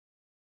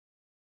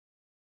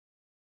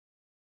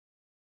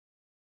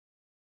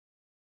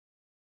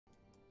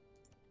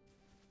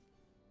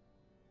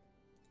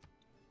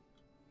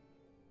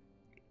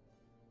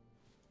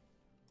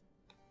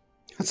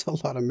That's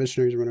a lot of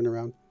missionaries running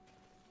around.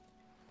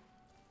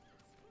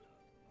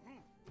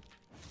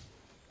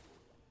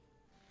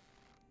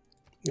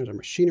 There's our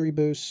machinery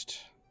boost.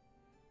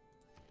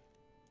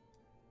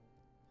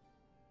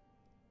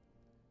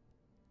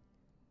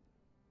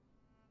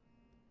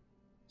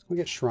 We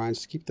get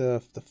shrines to keep the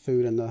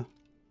food and the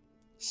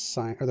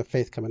sign or the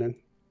faith coming in.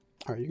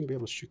 All right, you're gonna be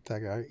able to shoot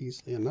that guy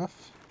easily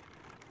enough.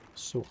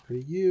 So are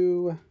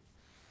you?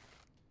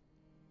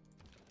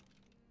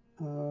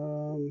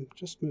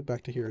 Just move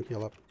back to here and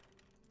heal up.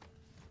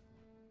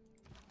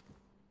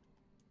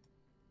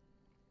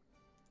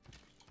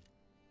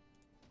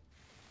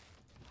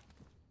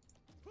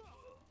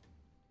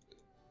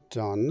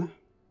 Done.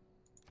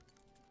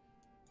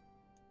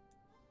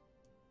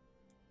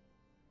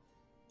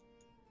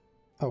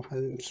 Oh, I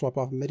didn't swap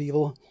off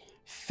medieval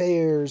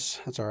fairs.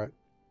 That's all right.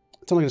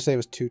 It's only going to save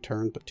us 2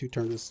 turns, but 2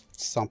 turns is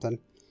something.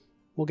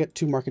 We'll get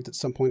 2 markets at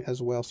some point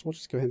as well, so we'll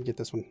just go ahead and get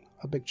this one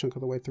a big chunk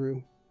of the way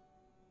through.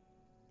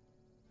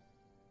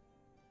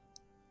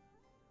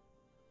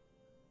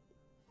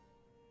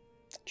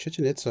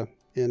 Chichen Itza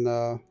in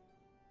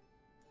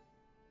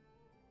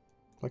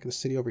like the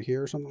city over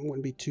here or something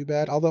wouldn't be too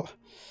bad. Although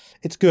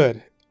it's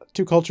good.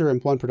 2 culture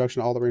and 1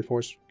 production, all the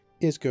reinforced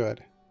is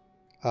good.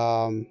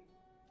 But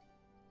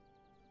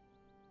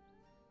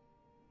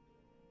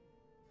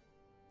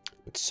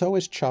so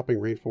is chopping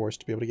reinforced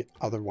to be able to get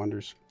other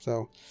wonders.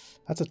 So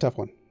that's a tough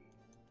one.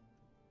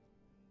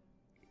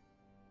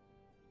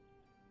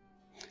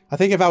 I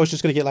think if I was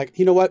just going to get like,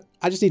 you know what,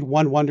 I just need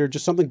 1 wonder,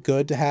 just something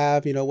good to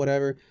have, you know,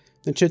 whatever.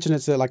 Then Chichen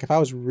Itza, like if I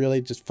was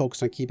really just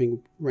focused on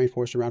keeping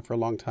reinforced around for a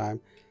long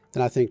time,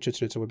 then I think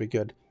Chichen Itza would be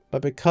good.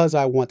 But because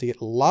I want to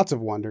get lots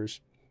of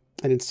wonders,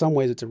 and in some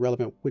ways it's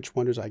irrelevant which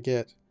wonders I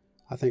get,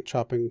 I think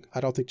chopping,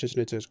 I don't think Chichen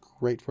Itza is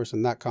great for us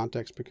in that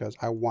context because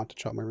I want to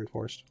chop my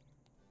reinforced.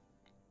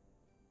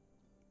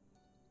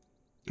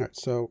 Alright,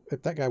 so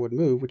if that guy would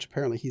move, which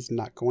apparently he's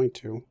not going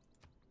to,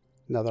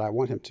 now that I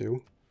want him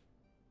to.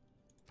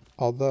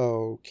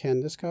 Although,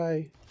 can this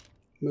guy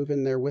move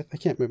in there with... I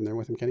can't move in there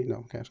with him, can he? No,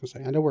 okay, I was going to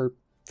say. I know we're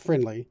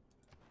friendly.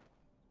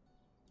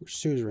 We're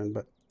suzerain,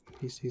 but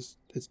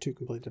it's 2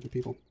 completely different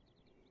people.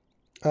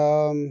 I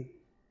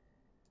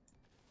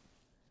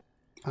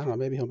don't know,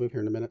 maybe he'll move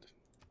here in a minute.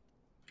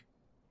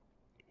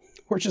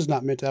 We're just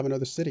not meant to have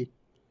another city.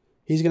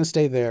 He's going to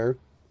stay there.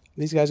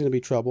 These guys are going to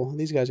be trouble.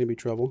 These guys are going to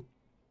be trouble.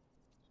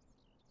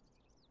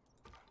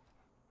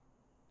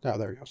 Oh,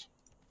 there he goes.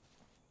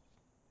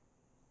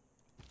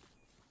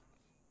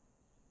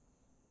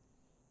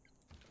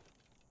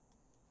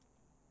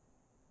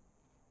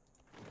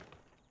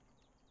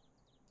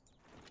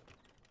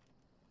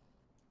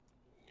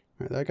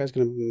 All right, that guy's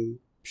going to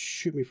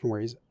shoot me from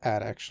where he's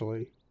at,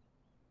 actually.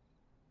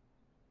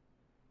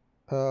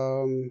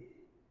 Yeah,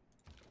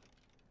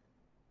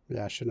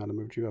 I should not have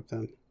moved you up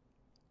then.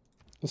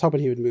 I was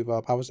hoping he would move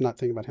up. I was not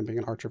thinking about him being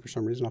an archer for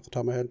some reason off the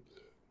top of my head.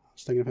 I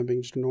was thinking of him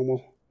being just a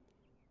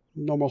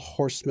normal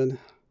horseman.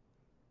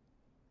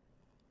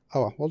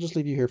 Oh, well, we'll just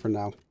leave you here for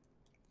now.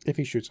 If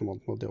he shoots him,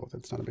 we'll deal with it.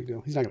 It's not a big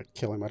deal. He's not going to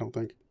kill him, I don't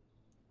think.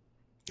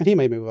 And he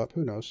may move up.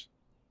 Who knows?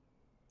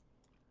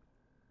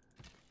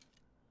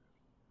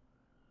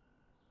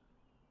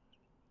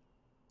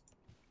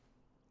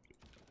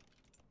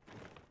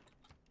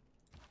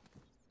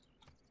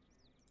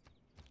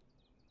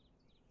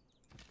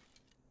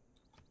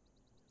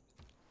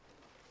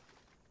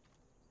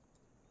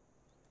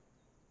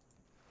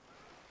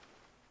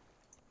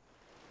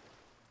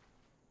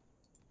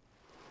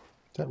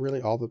 Is that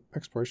really all the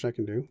exploration I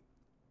can do?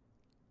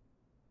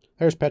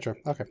 There's Petra.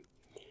 Okay.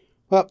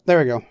 Well, there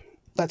we go.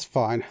 That's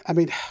fine. I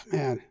mean,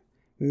 man,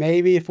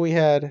 maybe if we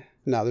had...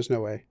 No, there's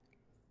no way.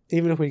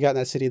 Even if we got in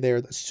that city there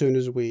as soon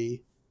as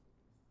we,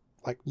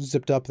 like,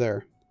 zipped up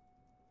there,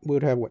 we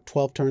would have, what,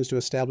 12 turns to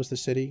establish the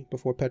city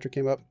before Petra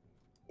came up?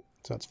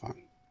 So that's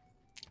fine.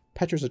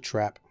 Petra's a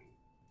trap.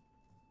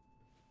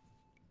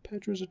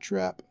 Petra's a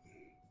trap.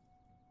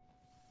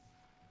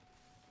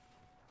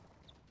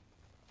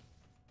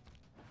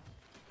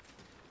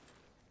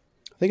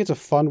 I think it's a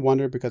fun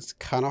wonder because it's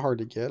kind of hard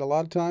to get a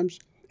lot of times.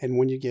 And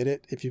when you get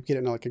it, if you get it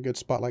in like a good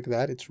spot like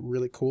that, it's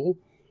really cool.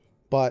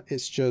 But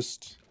it's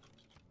just,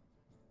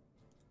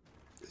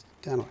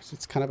 I don't know,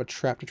 it's kind of a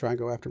trap to try and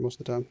go after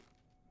most of the time.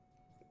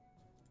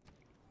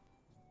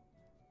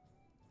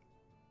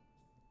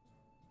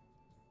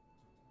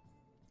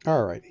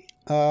 Alrighty.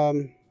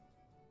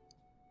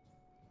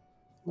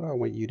 What do I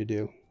want you to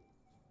do?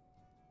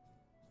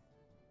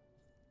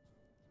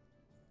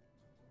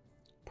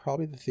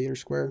 Probably the theater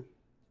square.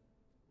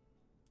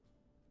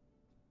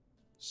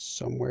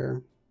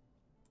 Somewhere.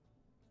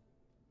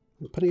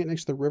 And putting it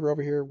next to the river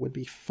over here would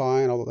be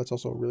fine, although that's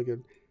also a really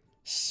good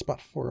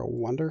spot for a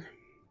wonder.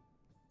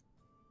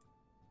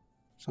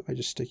 So I might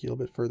just stick you a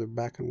little bit further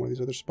back on one of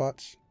these other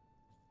spots.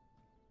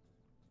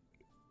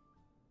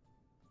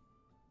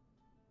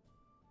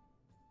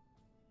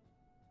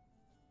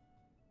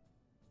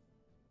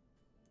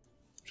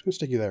 I'm just going to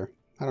stick you there.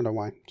 I don't know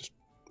why. Just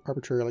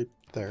arbitrarily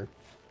there.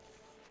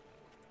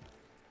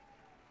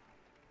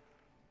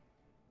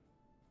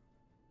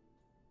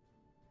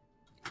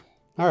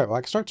 Alright, well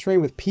I can start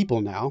trading with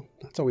people now.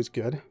 That's always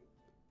good.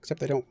 Except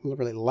they don't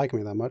really like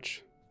me that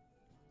much.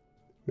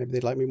 Maybe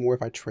they'd like me more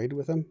if I traded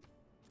with them.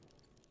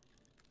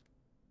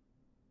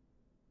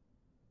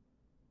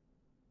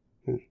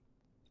 Let's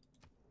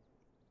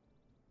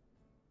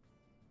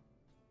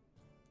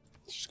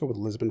just go with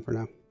Lisbon for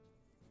now.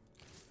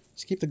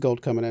 Just keep the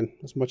gold coming in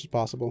as much as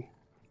possible.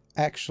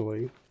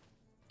 Actually,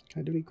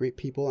 can I do any great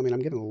people? I mean,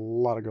 I'm getting a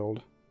lot of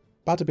gold.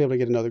 About to be able to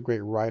get another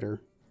great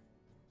rider.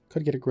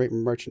 Could get a great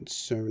merchant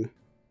soon.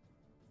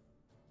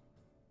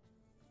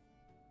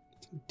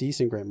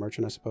 Decent great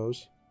merchant, I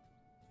suppose.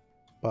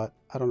 But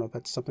I don't know if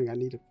that's something I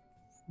need to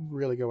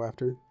really go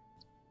after.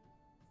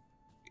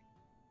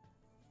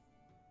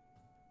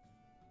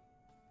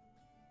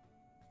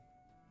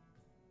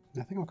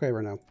 I think I'm okay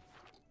right now.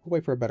 We'll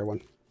wait for a better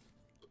one.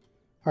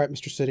 Alright,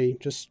 Mr. City,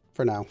 just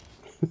for now.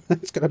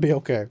 It's gonna be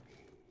okay.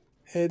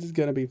 It's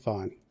gonna be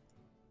fine.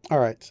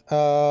 Alright,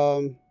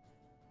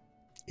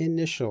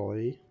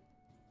 initially,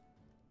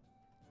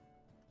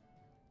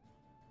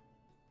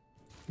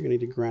 you're gonna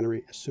need a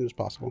granary as soon as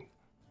possible.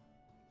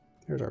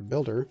 There's our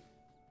builder.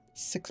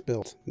 6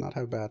 built, not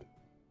half bad.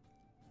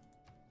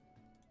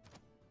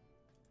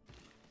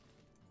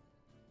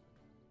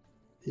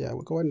 Yeah,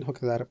 we'll go ahead and hook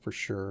that up for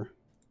sure.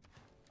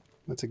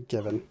 That's a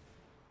given.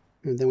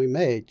 And then we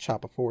may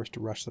chop a forest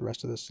to rush the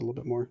rest of this a little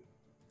bit more.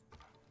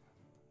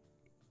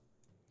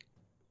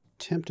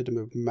 Tempted to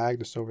move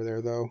Magnus over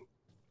there, though.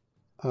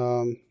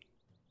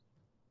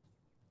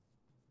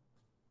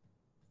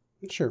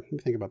 Sure, let me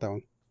think about that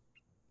one.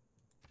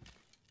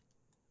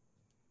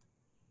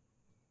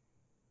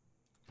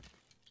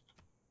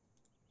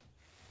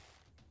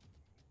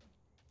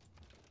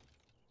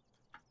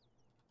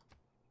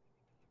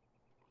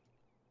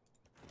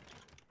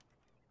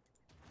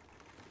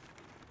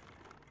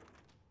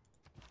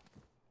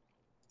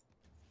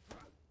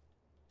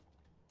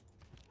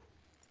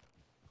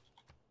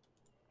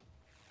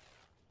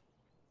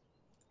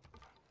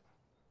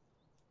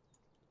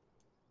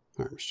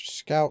 All right, Mr.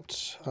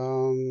 Scout.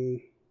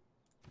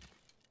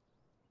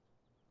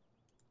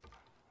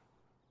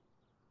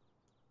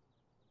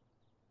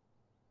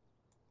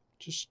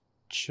 Just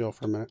chill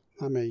for a minute.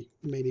 I may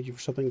need you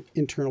for something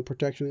internal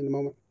protection in a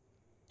moment.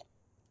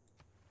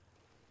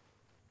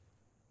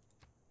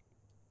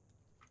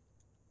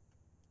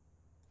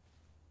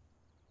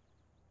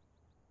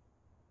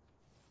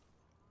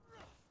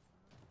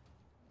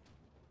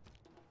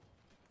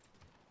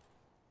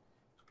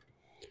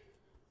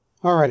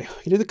 Alrighty,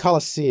 you do the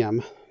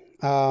Colosseum,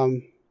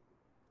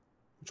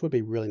 which would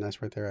be really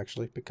nice right there,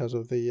 actually, because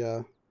of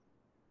the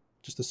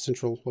just the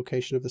central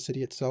location of the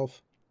city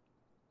itself.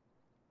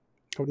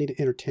 I would need an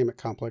entertainment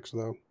complex,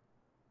 though.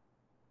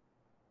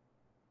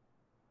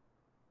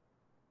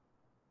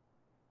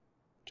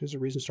 There's a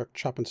reason to start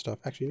chopping stuff.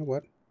 Actually, you know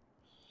what?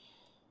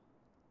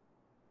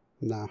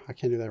 No, I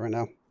can't do that right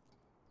now.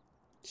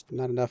 It's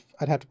not enough.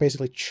 I'd have to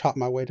basically chop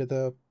my way to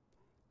the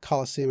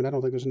Colosseum, and I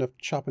don't think there's enough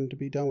chopping to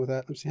be done with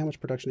that. Let's see how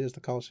much production is the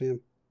Colosseum.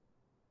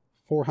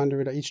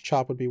 400. Each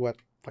chop would be, what,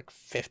 like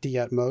 50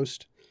 at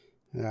most?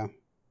 Yeah.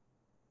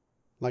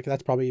 Like,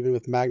 that's probably, even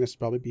with Magnus,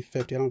 probably be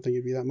 50. I don't think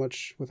it'd be that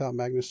much without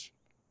Magnus.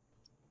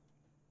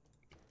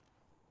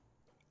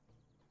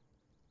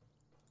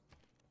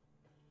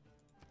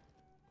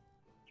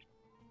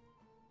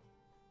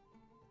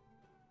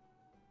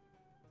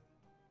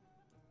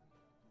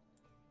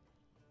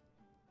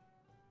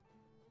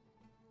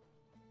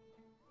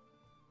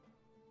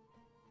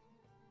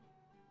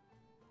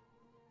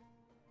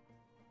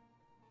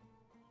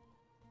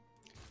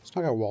 Let's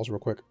knock out walls real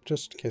quick,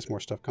 just in case more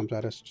stuff comes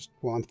at us, just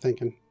while I'm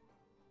thinking.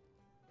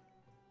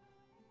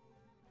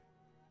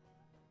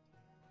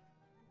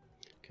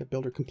 Okay,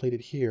 builder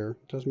completed here.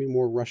 Does mean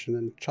more rushing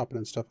and chopping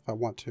and stuff if I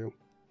want to.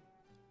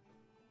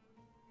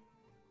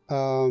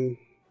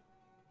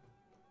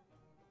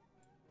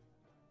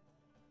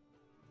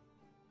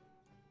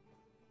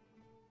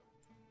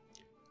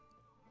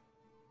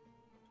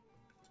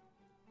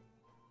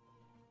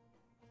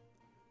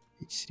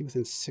 Each city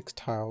within 6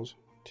 tiles.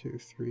 2,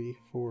 3,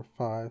 4,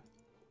 5.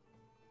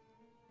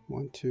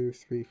 1, 2,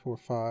 3, 4,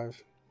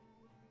 5.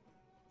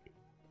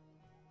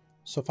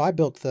 So if I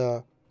built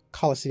the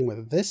Colosseum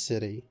with this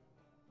city,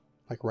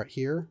 like right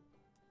here,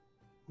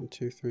 1,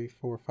 2, 3,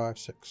 4, 5,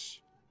 6.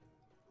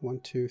 1,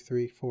 2,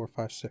 3, 4,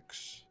 5,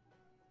 6.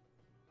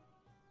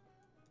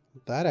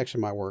 That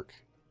actually might work.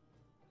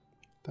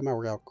 That might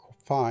work out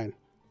fine.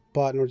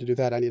 But in order to do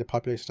that, I need a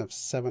population of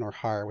 7 or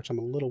higher, which I'm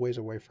a little ways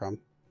away from.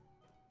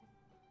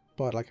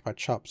 But like if I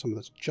chop some of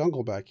this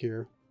jungle back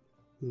here,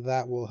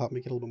 that will help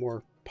me get a little bit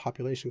more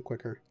population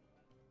quicker.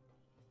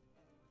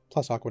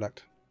 Plus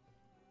aqueduct.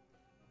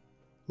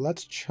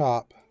 Let's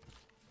chop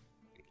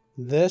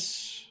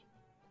this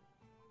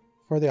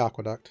for the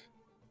aqueduct.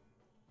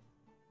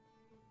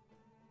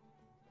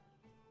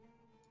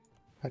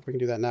 In fact, we can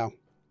do that now.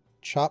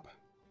 Chop.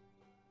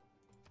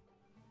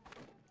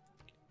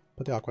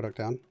 Put the aqueduct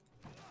down.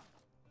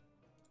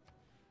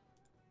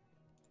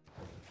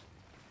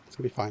 It's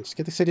going to be fine. Just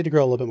get the city to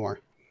grow a little bit more.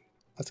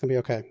 That's going to be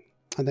okay.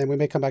 And then we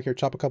may come back here,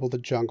 chop a couple of the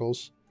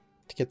jungles.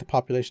 to get the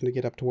population to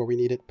get up to where we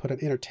need it. Put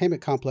an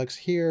entertainment complex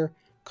here.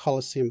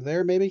 Coliseum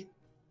there, maybe?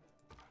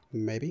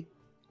 Maybe.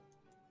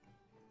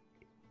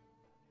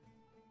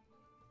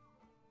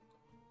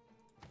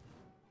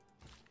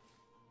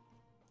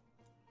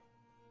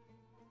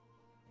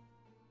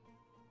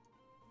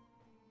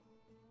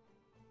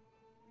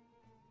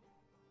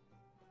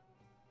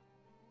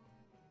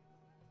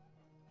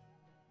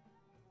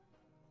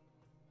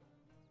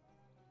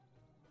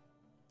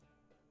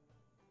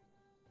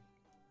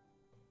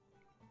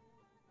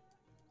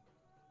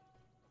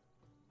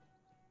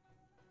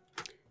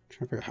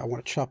 Trying to figure out how I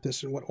want to chop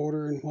this in what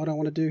order and what I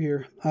want to do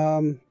here.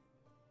 I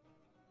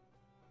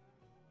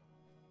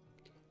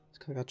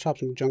got to chop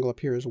some jungle up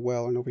here as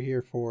well, and over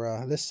here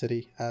for this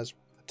city as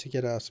to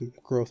get some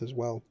growth as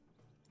well.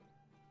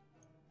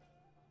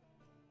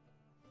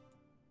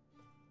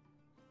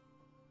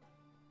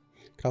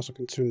 Could also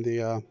consume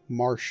the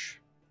marsh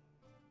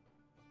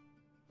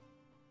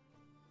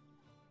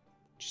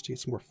just to get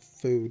some more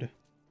food.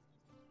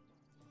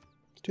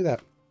 Let's do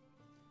that.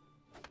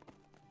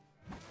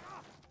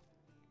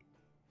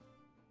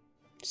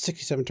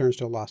 67 turns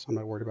to a loss. I'm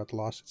not worried about the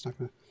loss. It's not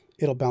gonna.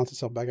 It'll balance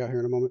itself back out here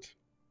in a moment.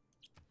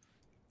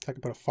 I can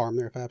put a farm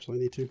there if I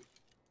absolutely need to.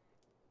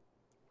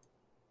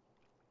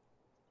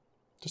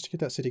 Just to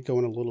get that city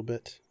going a little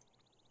bit.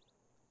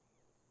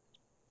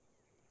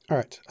 All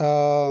right.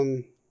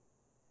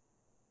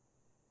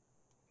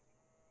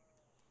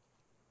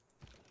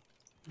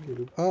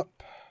 Move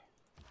up.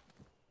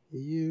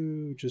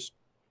 You just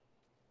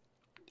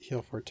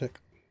heal for a tick.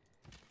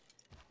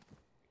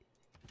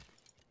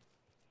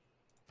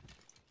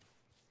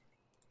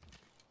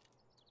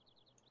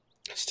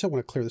 I still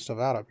want to clear this stuff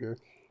out up here.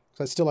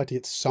 Because I'd still like to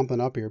get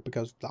something up here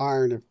because the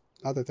iron and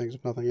other things,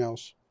 if nothing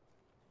else.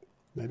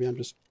 Maybe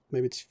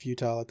it's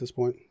futile at this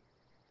point.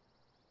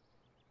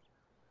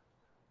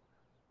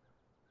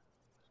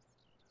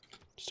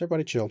 Just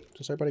everybody chill.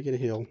 Just everybody get a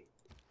heal.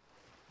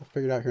 We'll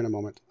figure it out here in a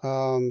moment.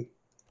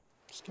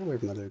 Just get away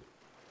from that dude.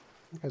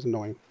 That guy's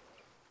annoying.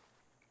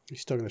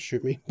 He's still going to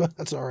shoot me, but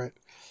that's alright.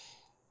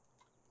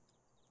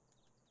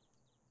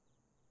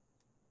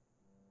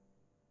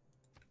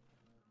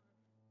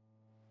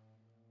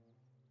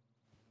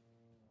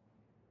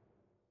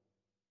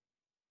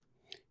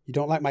 You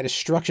don't like my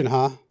destruction,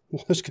 huh?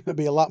 Well, there's going to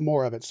be a lot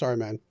more of it. Sorry,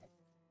 man.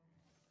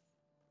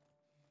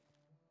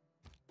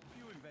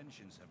 Few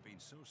inventions have been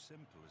so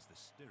simple as the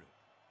stirrup,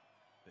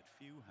 but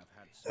few have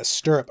had The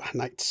stirrup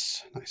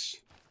knights. Nice.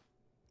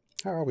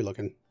 How are we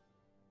looking?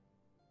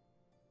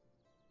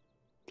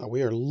 Oh,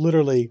 we are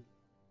literally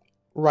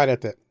right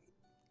at that.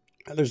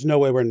 There's no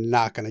way we're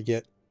not going to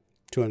get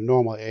to a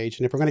normal age.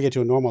 And if we're going to get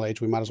to a normal age,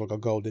 we might as well go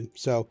golden.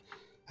 So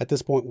at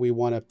this point, we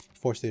want to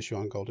force the issue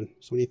on golden.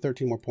 So we need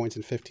 13 more points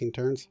in 15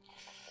 turns.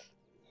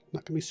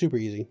 Not going to be super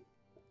easy.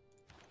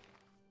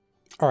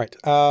 All right.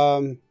 Yeah,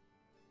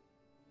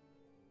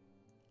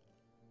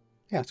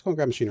 let's go and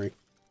grab machinery.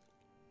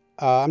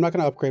 I'm not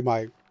going to upgrade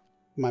my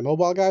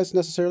mobile guys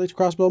necessarily to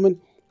crossbowmen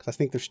because I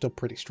think they're still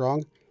pretty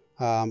strong.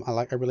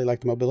 I really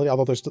like the mobility,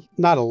 although there's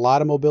not a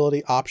lot of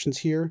mobility options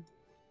here.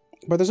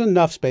 But there's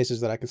enough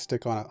spaces that I can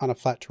stick on a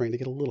flat terrain to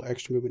get a little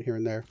extra movement here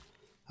and there.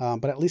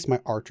 But at least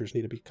my archers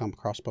need to become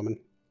crossbowmen.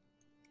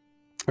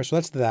 All right, so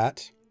that's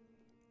that.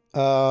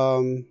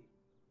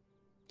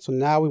 So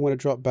now we want to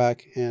drop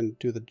back and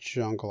do the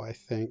jungle, I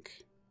think.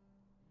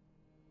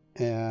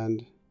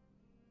 And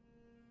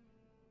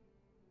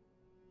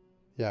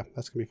yeah,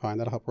 that's going to be fine.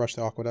 That'll help rush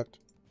the aqueduct.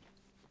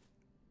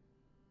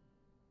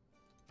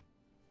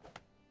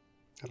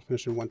 That'll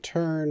finish in one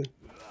turn.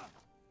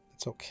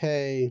 It's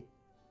okay.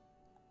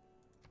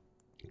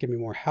 Give me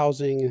more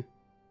housing.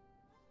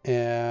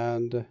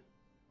 And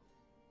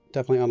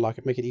definitely unlock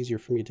it. Make it easier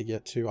for me to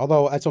get to.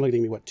 Although, that's only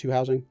giving me, what, 2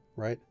 housing,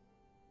 right?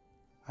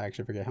 I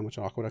actually forget how much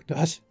an aqueduct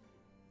does.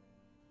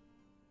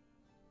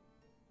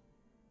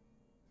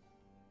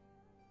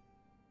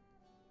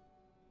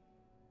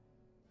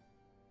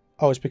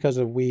 Oh, it's because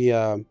of we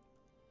don't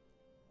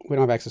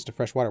have access to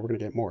fresh water. We're going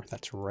to get more.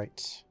 That's right.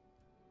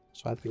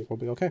 So I think we'll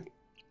be okay.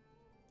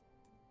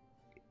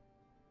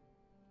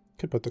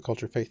 Could put the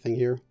culture faith thing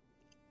here.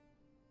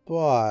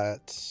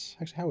 But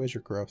actually, how is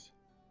your growth?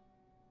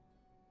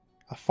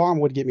 A farm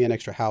would get me an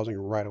extra housing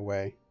right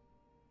away.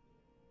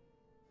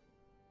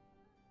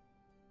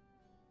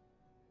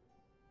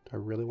 Do I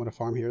really want to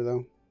farm here,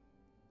 though?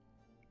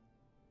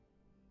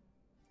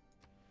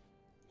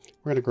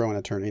 We're going to grow in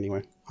a turn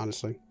anyway,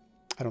 honestly.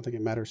 I don't think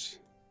it matters.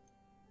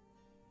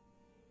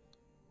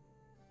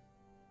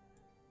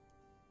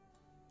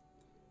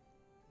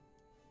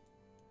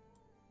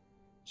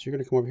 So you're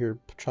going to come over here and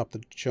chop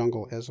the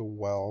jungle as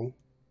well.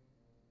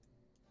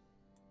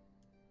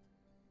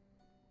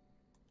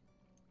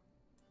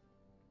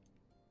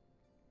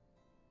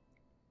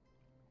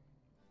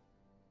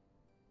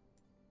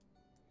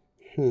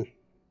 I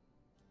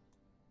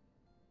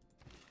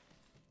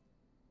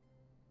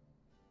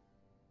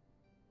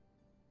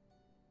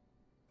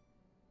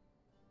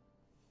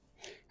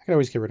can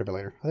always get rid of it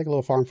later. I think a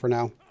little farm for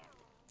now.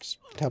 Just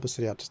to help the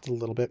city out just a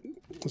little bit.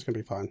 It's going to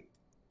be fine.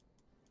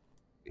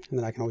 And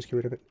then I can always get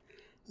rid of it.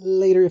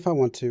 later if I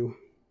want to.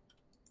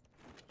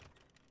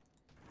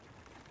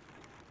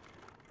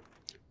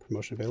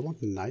 Promotion available.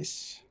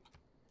 Nice.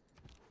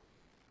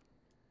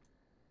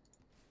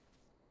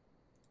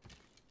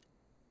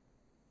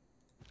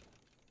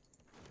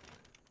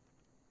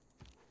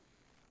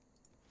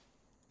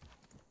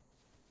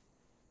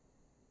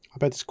 I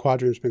bet this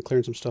quadroon's been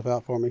clearing some stuff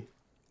out for me.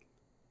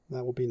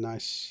 That will be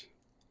nice.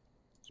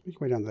 Let's make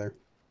your way down there.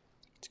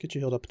 Let's get you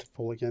healed up to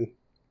full again.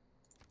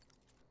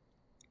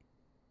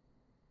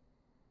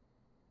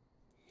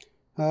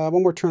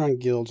 One more turn on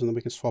guilds and then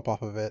we can swap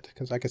off of it.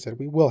 Because like I said,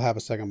 we will have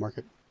a second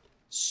market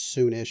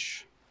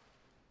soonish.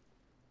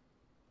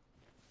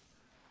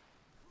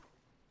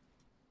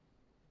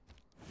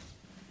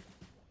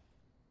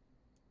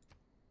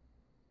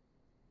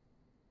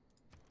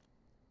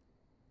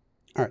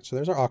 Alright, so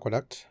there's our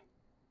aqueduct.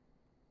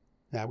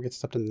 Yeah, we get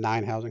this up to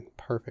 9 housing.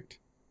 Perfect.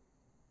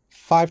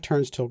 5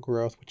 turns till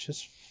growth, which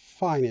is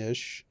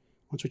fine-ish.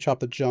 Once we chop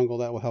the jungle,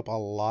 that will help a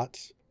lot.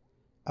 Is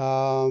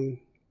there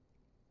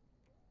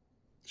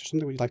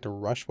something we'd like to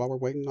rush while we're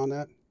waiting on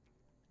that?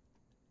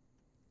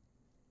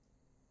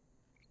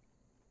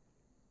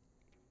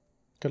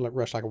 Could like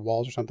rush like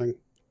walls or something.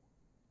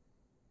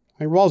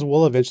 I mean, walls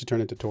will eventually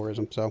turn into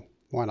tourism, so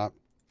why not?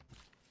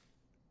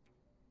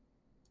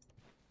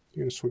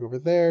 You're gonna swing over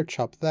there,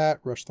 chop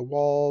that, rush the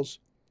walls,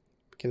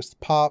 get us the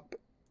pop.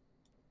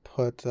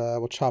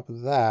 We'll chop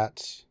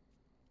that.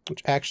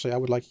 Which actually, I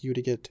would like you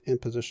to get in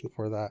position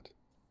for that.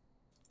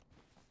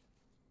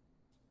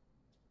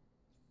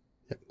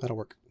 Yep, that'll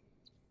work.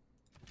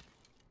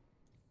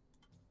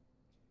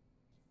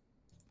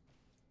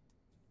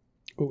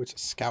 Oh, it's a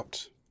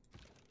scout.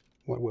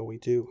 What will we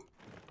do?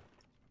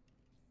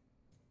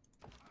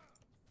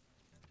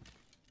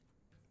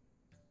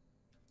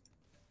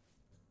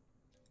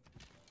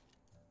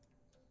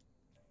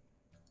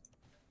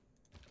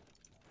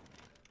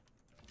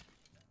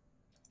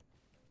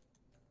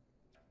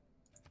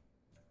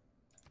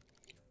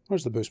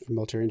 Where's the boost for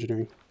military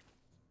engineering?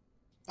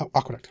 Oh,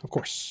 aqueduct, of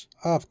course.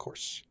 Of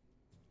course.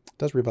 It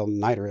does reveal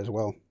niter as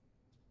well.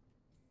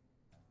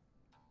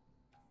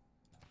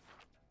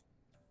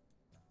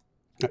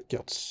 Alright,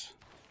 guilds.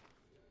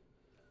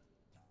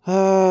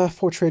 4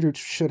 trade routes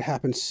should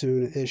happen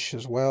soon-ish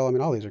as well. I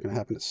mean, all these are going to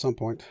happen at some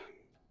point.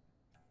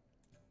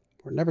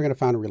 We're never going to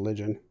find a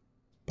religion,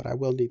 but I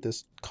will need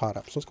this caught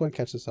up. So let's go ahead and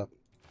catch this up.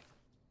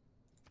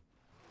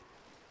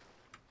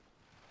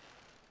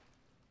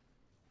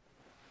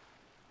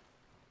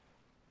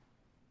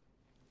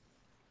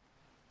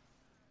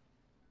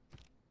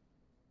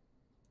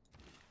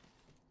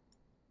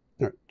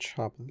 Alright,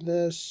 chop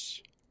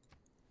this.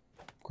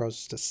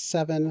 Grows to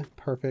 7.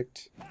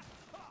 Perfect.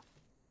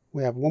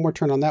 We have one more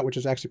turn on that, which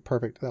is actually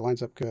perfect. That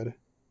lines up good.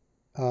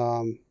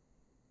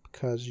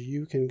 Because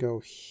you can go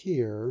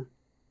here.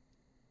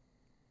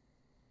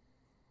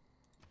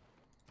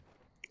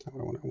 That's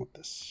not what I want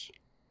this.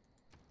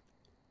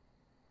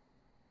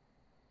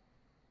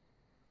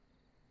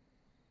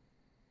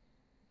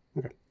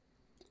 Okay.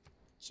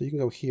 So you can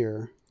go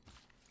here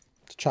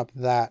to chop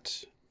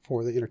that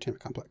for the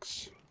entertainment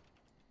complex.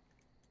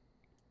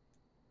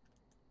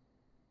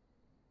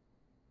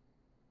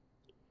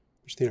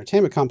 The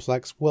entertainment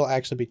complex will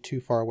actually be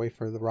too far away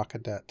for the Rock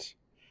Cadet.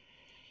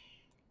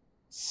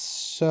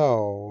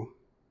 So,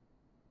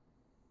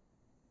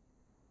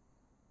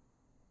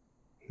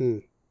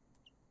 I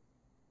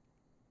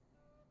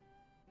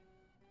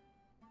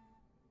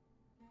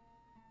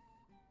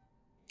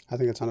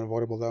think it's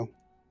unavoidable though.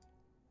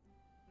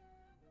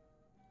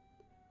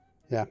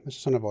 Yeah, it's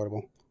just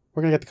unavoidable.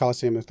 We're gonna get the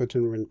Coliseum if it's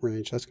in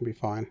range. That's gonna be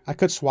fine. I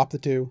could swap the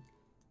two,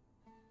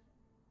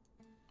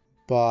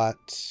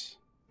 but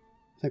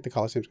I think the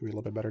Coliseum's going to be a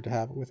little bit better to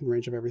have within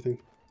range of everything.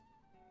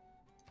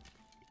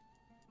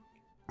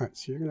 Alright,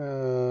 so you're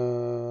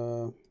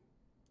going to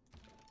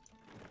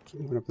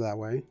keep moving up that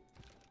way.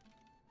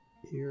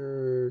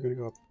 You're going to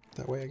go up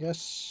that way, I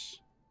guess.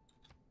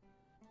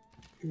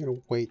 You're going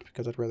to wait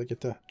because I'd rather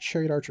get the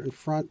Chariot Archer in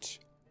front.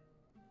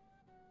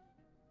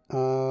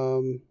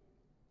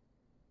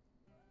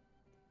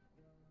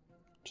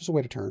 Just a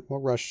way to turn.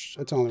 We'll rush.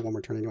 It's only one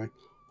more turn anyway.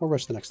 We'll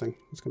rush the next thing.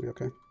 It's going to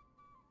be okay.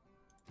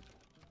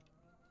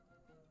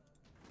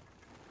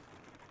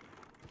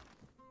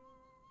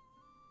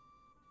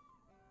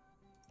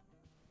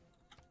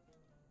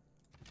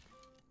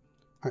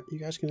 Alright, you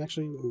guys can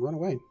actually run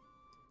away.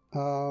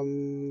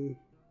 One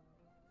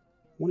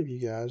of you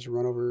guys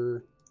run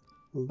over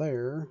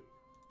there.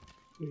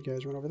 You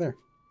guys run over there.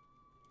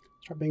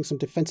 Start being some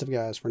defensive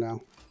guys for now.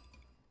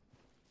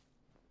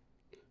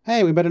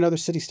 Hey, we met another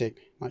city-state.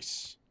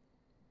 Nice.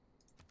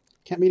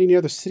 Can't meet any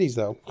other cities,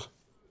 though.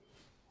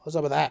 What's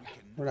up with that?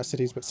 We're not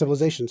cities, but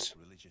civilizations.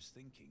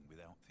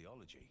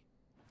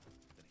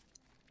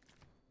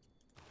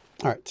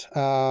 Alright,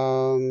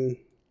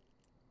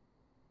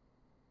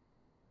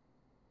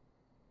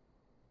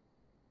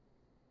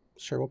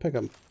 sure, we'll pick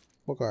them.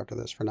 We'll go after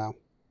this for now.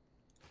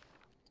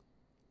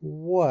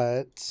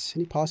 What?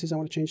 Any policies I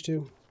want to change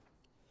to?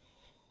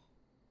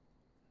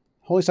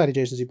 Holy site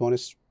adjacency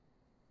bonus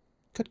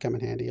could come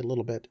in handy a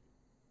little bit.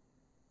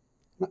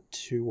 not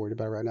too worried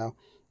about it right now.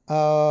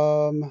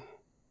 I'm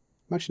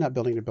actually not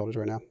building any builders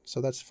right now,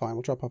 so that's fine.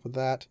 We'll drop off of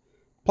that.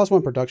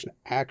 +1 production,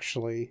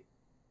 actually.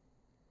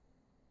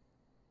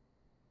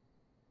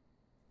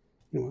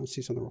 You know, let's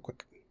see something real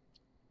quick.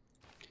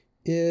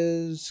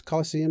 Is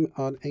Colosseum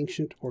on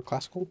ancient or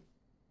classical?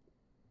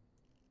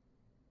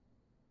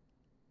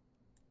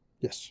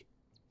 Yes.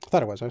 I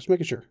thought it was. I was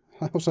making sure.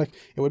 I was like,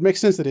 it would make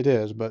sense that it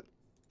is, but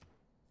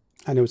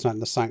I knew it's not in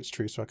the science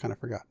tree, so I kind of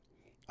forgot.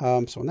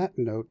 So on that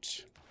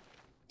note,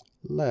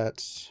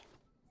 let's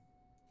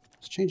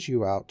change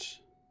you out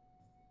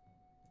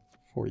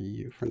for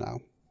you for now.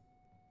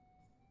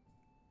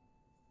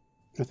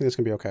 I think that's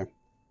going to be okay.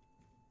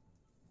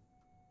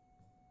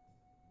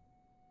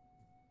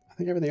 I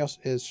think everything else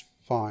is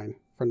fine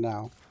for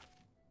now.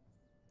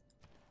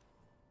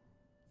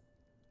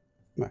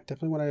 Right,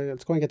 definitely want to,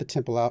 let's go and get the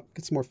temple out,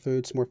 get some more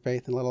food, some more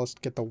faith, and let us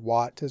get the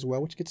Watt as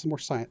well, which gets some more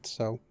science,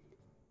 so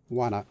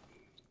why not?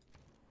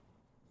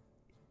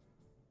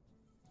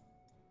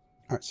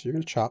 Alright, so you're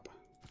going to chop.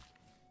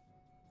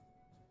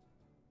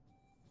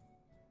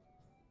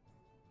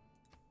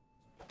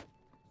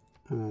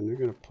 And you're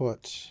going to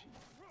put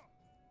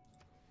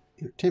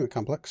entertainment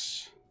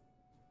complex.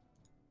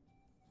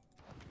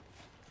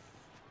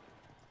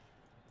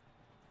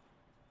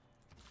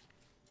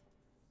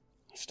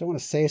 Still want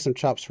to save some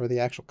chops for the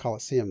actual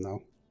Colosseum,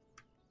 though.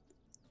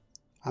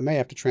 I may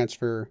have to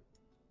transfer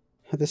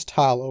this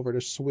tile over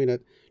to Sweden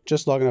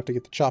just long enough to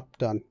get the chop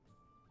done.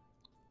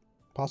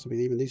 Possibly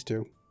even these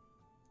two.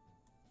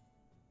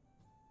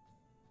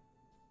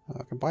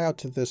 I can buy out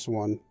to this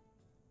one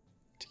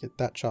to get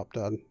that chop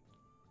done.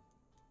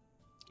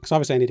 Because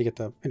obviously I need to get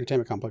the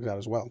entertainment complex out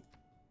as well.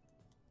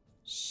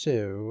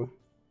 So...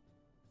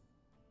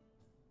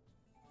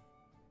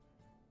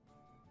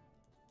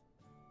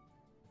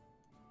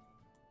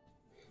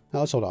 now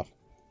let's hold off.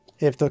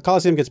 If the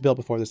Colosseum gets built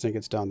before this thing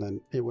gets done,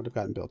 then it would have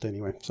gotten built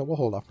anyway. So we'll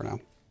hold off for now.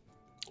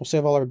 We'll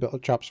save all our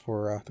chops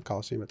for the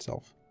Colosseum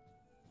itself.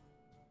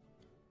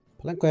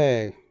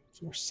 Palenque.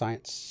 Some more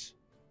science.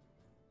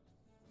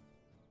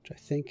 Which I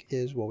think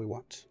is what we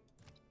want.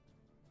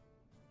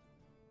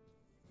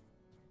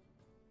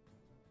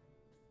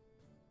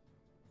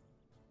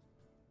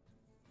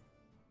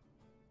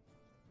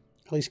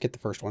 At least get the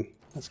first one.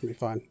 That's going to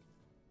be fine.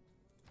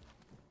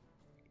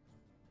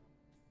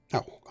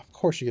 Oh, of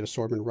course you get a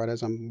swordman right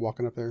as I'm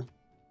walking up there.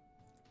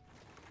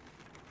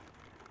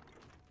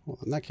 Well,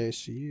 in that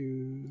case,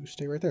 you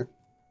stay right there.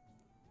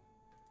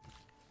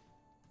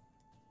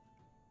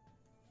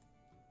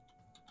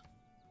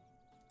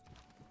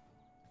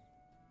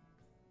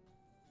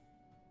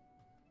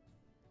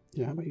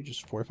 Yeah, how about you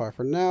just fortify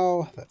for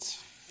now? That's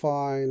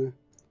fine.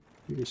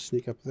 You can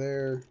sneak up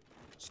there.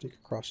 Sneak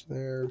across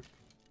there.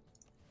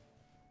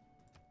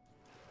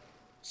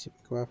 See if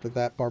we can go after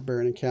that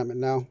barbarian encampment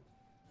now.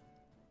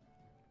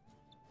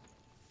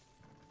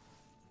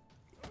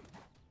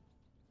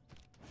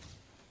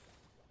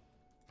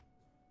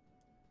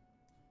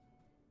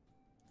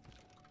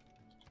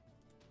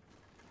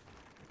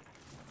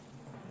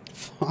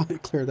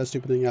 Clear that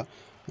stupid thing out.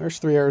 There's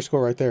 3 error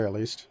score right there, at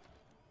least.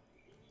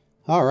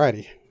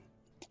 Alrighty.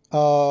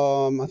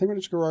 I think we're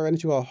just going to go right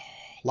into a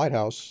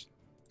lighthouse.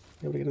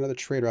 Be able to get another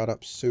trade route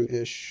up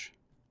soon-ish.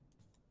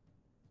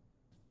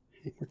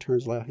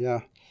 Returns left,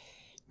 yeah.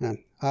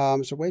 Man.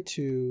 Is there a way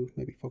to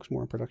maybe focus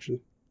more on production?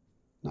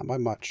 Not by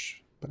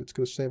much, but it's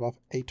going to save off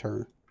a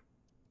turn.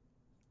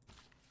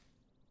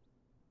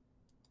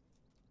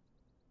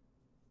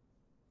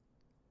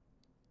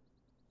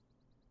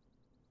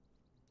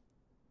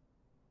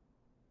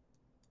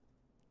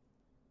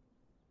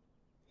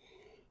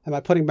 Am I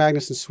putting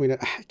Magnus in Sweden?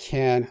 I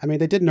can. I mean,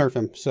 they did nerf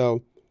him,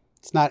 so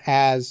it's not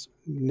as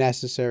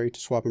necessary to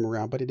swap him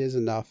around, but it is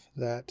enough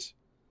that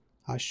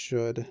I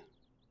should.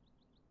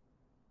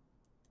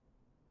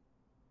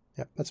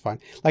 Yep, that's fine.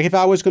 Like, if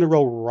I was going to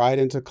roll right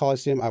into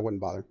Colosseum, I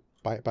wouldn't bother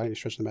by any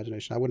stretch of the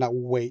imagination. I would not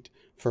wait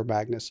for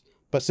Magnus.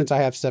 But since I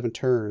have 7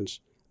 turns,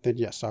 then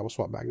yes, I will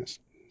swap Magnus.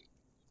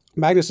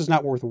 Magnus is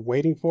not worth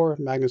waiting for.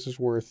 Magnus is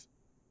worth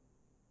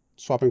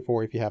swapping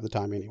for if you have the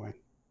time anyway.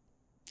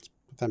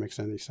 If that makes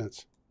any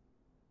sense.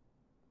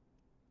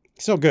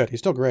 He's still good. He's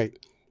still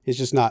great. He's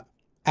just not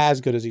as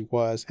good as he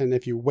was. And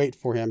if you wait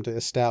for him to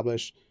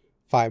establish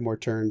 5 more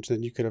turns,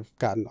 then you could have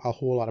gotten a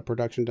whole lot of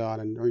production done,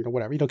 and or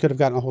whatever. You could have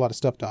gotten a whole lot of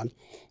stuff done,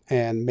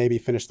 and maybe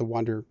finish the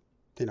wonder.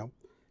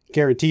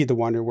 Guaranteed the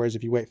wonder. Whereas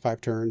if you wait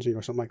 5 turns,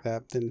 something like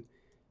that, then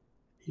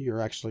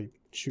you're actually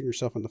shooting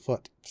yourself in the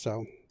foot.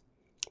 So,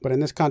 but in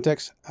this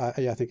context,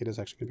 yeah, I think it is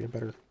actually going to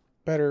be a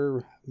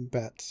better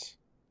bet.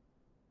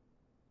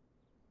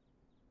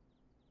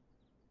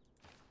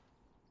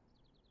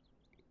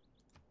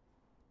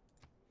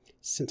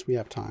 Since we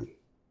have time.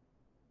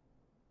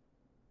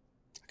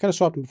 I could have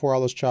swapped him before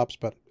all those chops,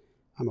 but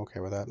I'm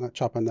okay with that. Not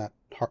chopping that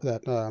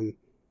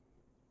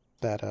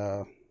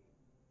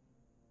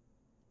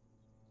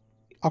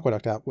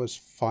aqueduct out was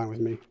fine with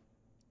me.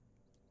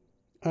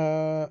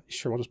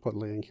 Sure, we'll just put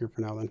Ling here for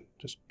now then,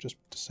 just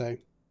to say.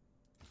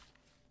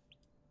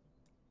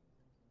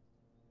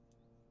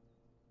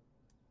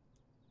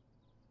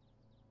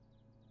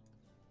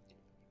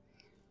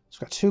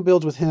 got 2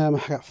 builds with him.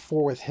 I got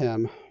 4 with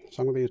him.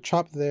 So I'm going to be a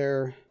chop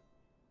there,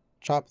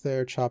 chop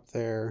there, chop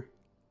there,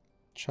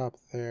 chop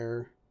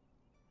there.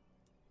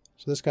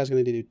 So this guy's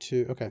going to do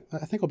 2. Okay,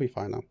 I think I'll be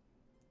fine though.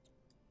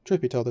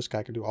 Truth be told, this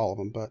guy could do all of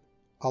them, but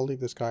I'll leave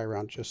this guy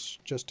around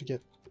just to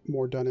get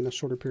more done in a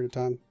shorter period of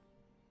time.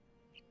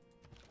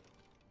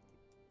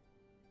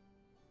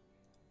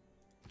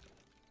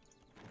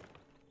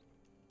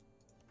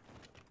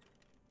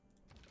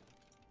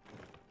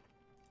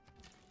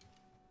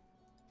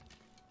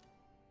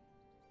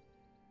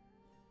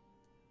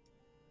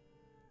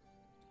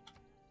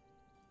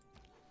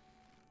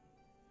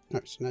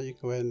 Alright, so now you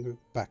can go ahead and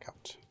move back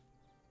out.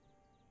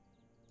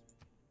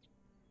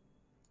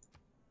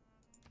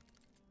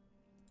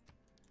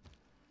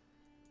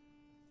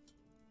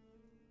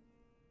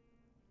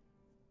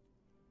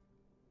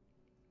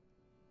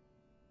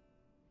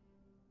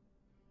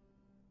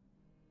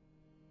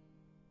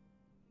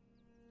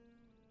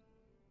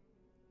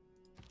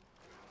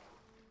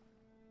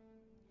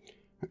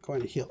 I'm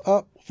going to heal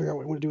up. We'll figure out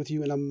what I want to do with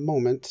you in a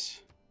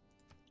moment.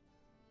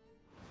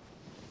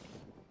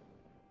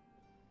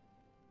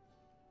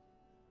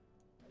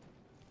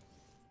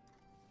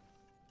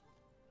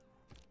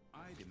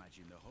 I'd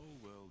imagine the whole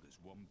world as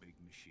one big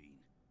machine.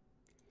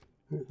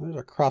 There's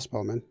our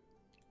crossbowman.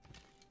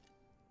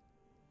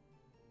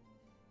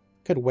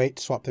 Could wait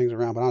to swap things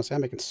around, but honestly,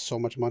 I'm making so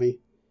much money.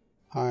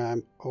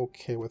 I'm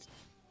okay with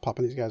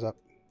popping these guys up.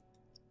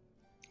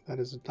 That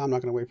is, I'm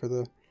not going to wait for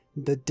the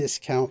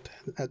discount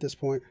at this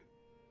point.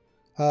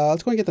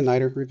 Let's go and get the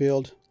Niter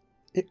revealed.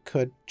 It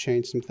could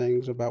change some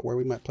things about where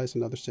we might place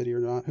another city or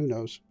not. Who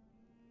knows?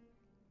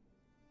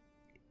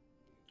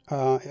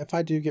 If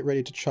I do get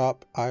ready to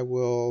chop, I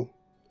will...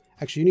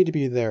 Actually, you need to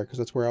be there because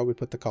that's where I would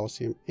put the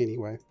Colosseum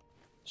anyway.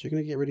 So you're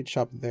going to get ready to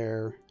chop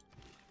there.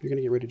 You're going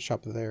to get ready to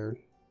chop there.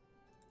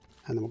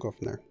 And then we'll go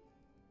from there.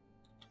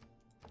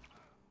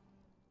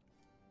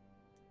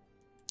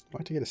 I'd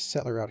like to get a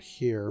settler out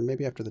here.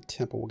 Maybe after the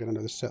temple, we'll get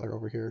another settler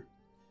over here.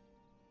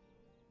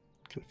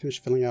 Kind of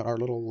finish filling out our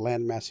little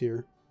landmass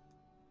here.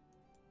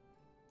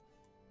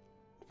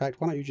 In fact,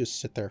 why don't you just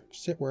sit there?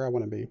 Sit where I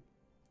want to be.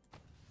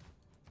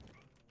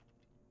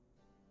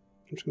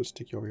 I'm just going to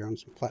stick you over here on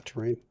some flat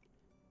terrain.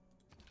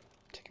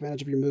 Take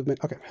advantage of your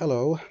movement. Okay,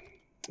 hello,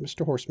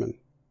 Mr. Horseman. Do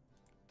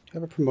you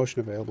have a promotion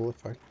available?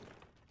 If I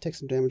take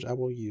some damage, I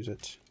will use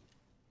it.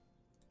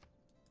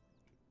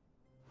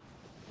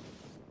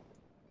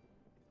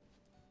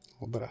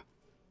 A little bit of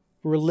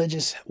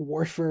religious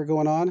warfare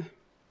going on.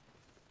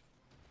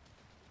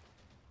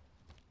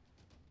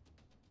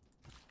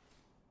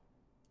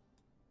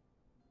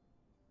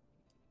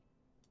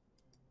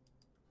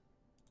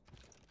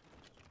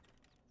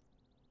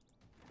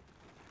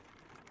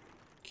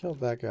 Kill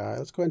that guy.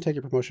 Let's go ahead and take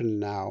your promotion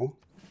now.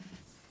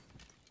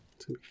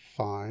 It's going to be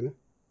fine.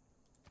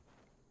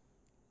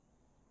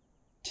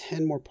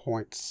 10 more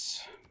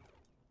points.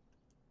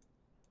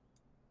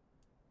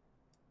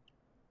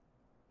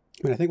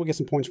 I mean, I think we'll get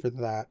some points for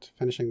that.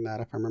 Finishing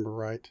that, if I remember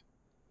right.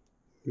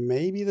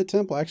 Maybe the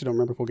temple. I actually don't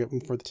remember if we'll get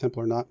them for the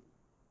temple or not.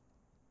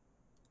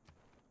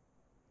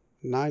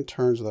 9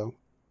 turns, though.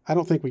 I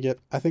don't think we get...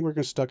 I think we're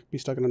going to be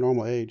stuck in a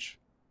normal age.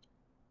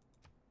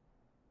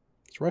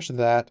 Let's rush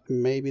that.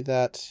 Maybe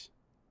that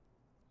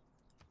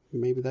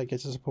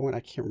gets us a point. I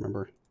can't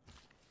remember.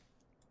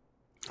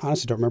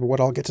 Honestly, don't remember what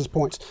all gets us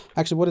points.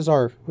 Actually, what's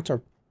our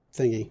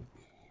thingy?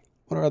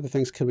 What other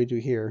things could we do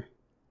here?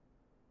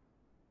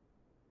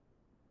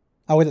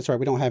 Oh wait, that's right.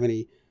 We don't have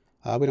any.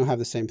 We don't have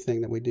the same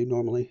thing that we do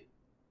normally.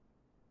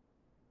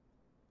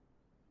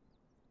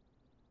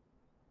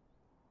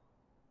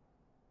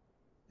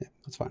 Yeah,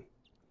 that's fine.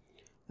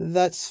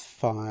 That's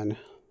fine.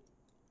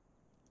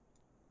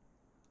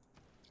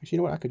 Actually, you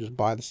know what? I could just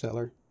buy the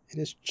settler. It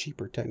is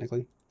cheaper,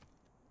 technically.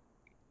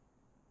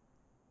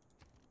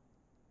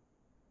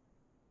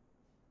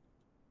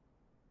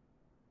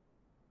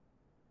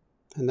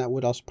 And that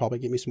would also probably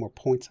get me some more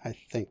points, I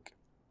think.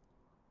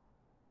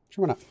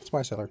 Sure, why not? Let's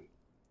buy a settler.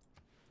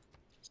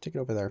 Let's take it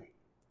over there.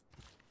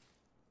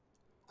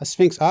 A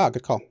Sphinx. Ah,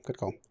 good call. Good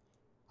call.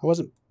 I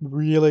wasn't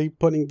really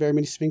putting very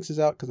many Sphinxes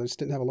out because I just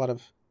didn't have a lot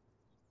of...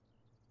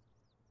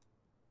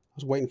 I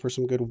was waiting for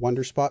some good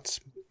wonder spots,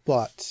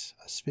 but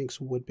a Sphinx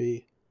would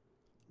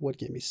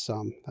get me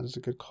some. That is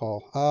a good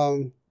call.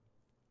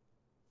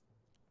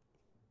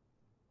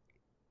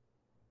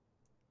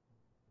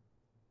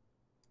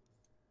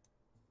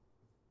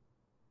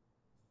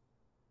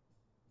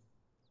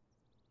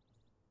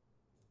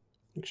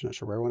 Actually, not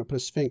sure where I want to put a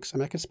Sphinx. I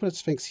mean, I could put a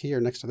Sphinx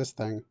here next to this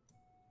thing.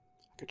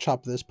 I could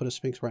chop this, put a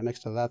Sphinx right next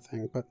to that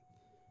thing, but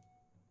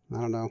I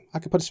don't know. I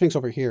could put a Sphinx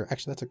over here.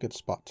 Actually, that's a good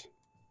spot.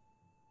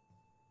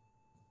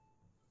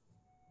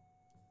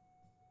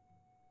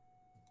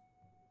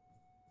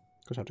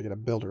 Of course, I have to get a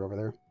builder over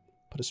there.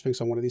 Put a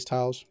Sphinx on one of these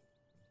tiles.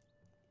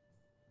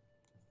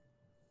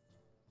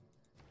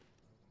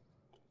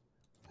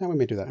 And we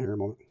may do that here in a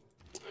moment.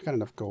 I got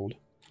enough gold.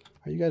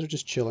 You guys are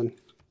just chilling.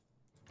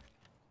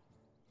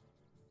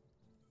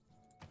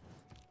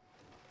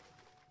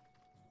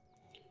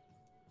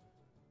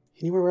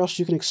 Anywhere else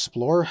you can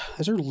explore?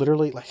 Is there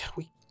literally, like,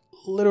 we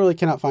literally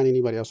cannot find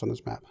anybody else on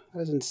this map.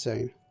 That is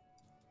insane.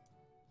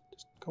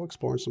 Just go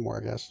exploring some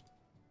more, I guess.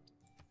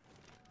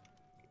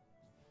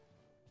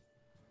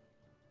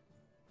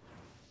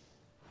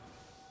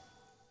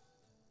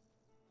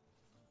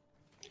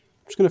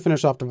 I'm just going to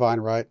finish off Divine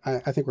Right.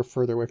 I think we're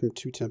further away from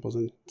 2 temples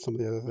than some of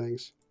the other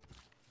things.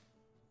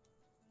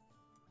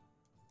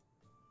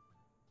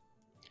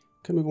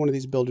 Could move one of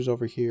these builders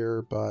over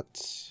here,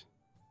 but...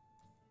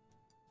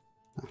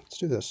 let's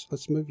do this.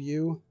 Let's move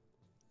you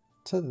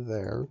to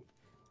there.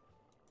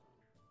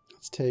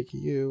 Let's take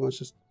you. Let's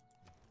just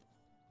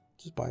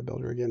buy a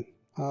builder again.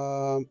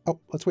 Oh,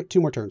 let's wait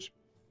 2 more turns.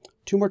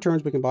 2 more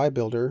turns, we can buy a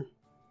builder.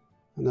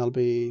 And that'll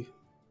be...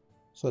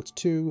 So that's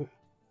 2...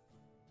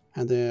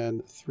 And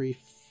then 3,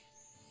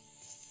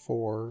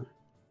 4.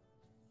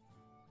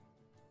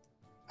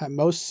 At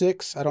most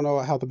 6. I don't know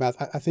how the math.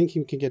 I think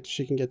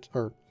she can get,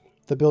 or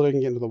the builder can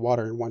get into the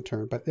water in 1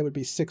 turn, but it would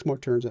be 6 more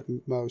turns at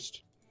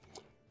most.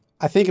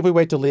 I think if we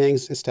wait till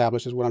Liang's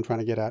established is what I'm trying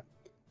to get at.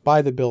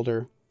 Buy the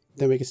builder,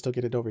 then we can still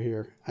get it over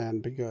here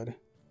and be good.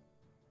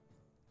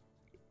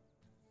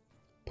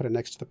 Put it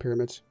next to the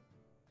pyramids.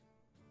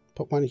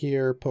 Put 1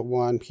 here, put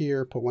 1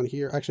 here, put 1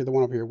 here. Actually, the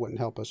one over here wouldn't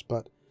help us,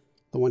 but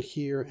the one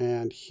here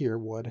and here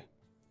would,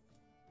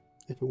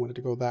 if we wanted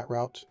to go that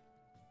route.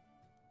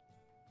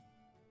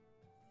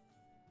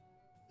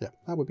 Yeah,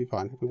 that would be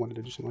fine if we wanted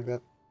to do something like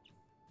that.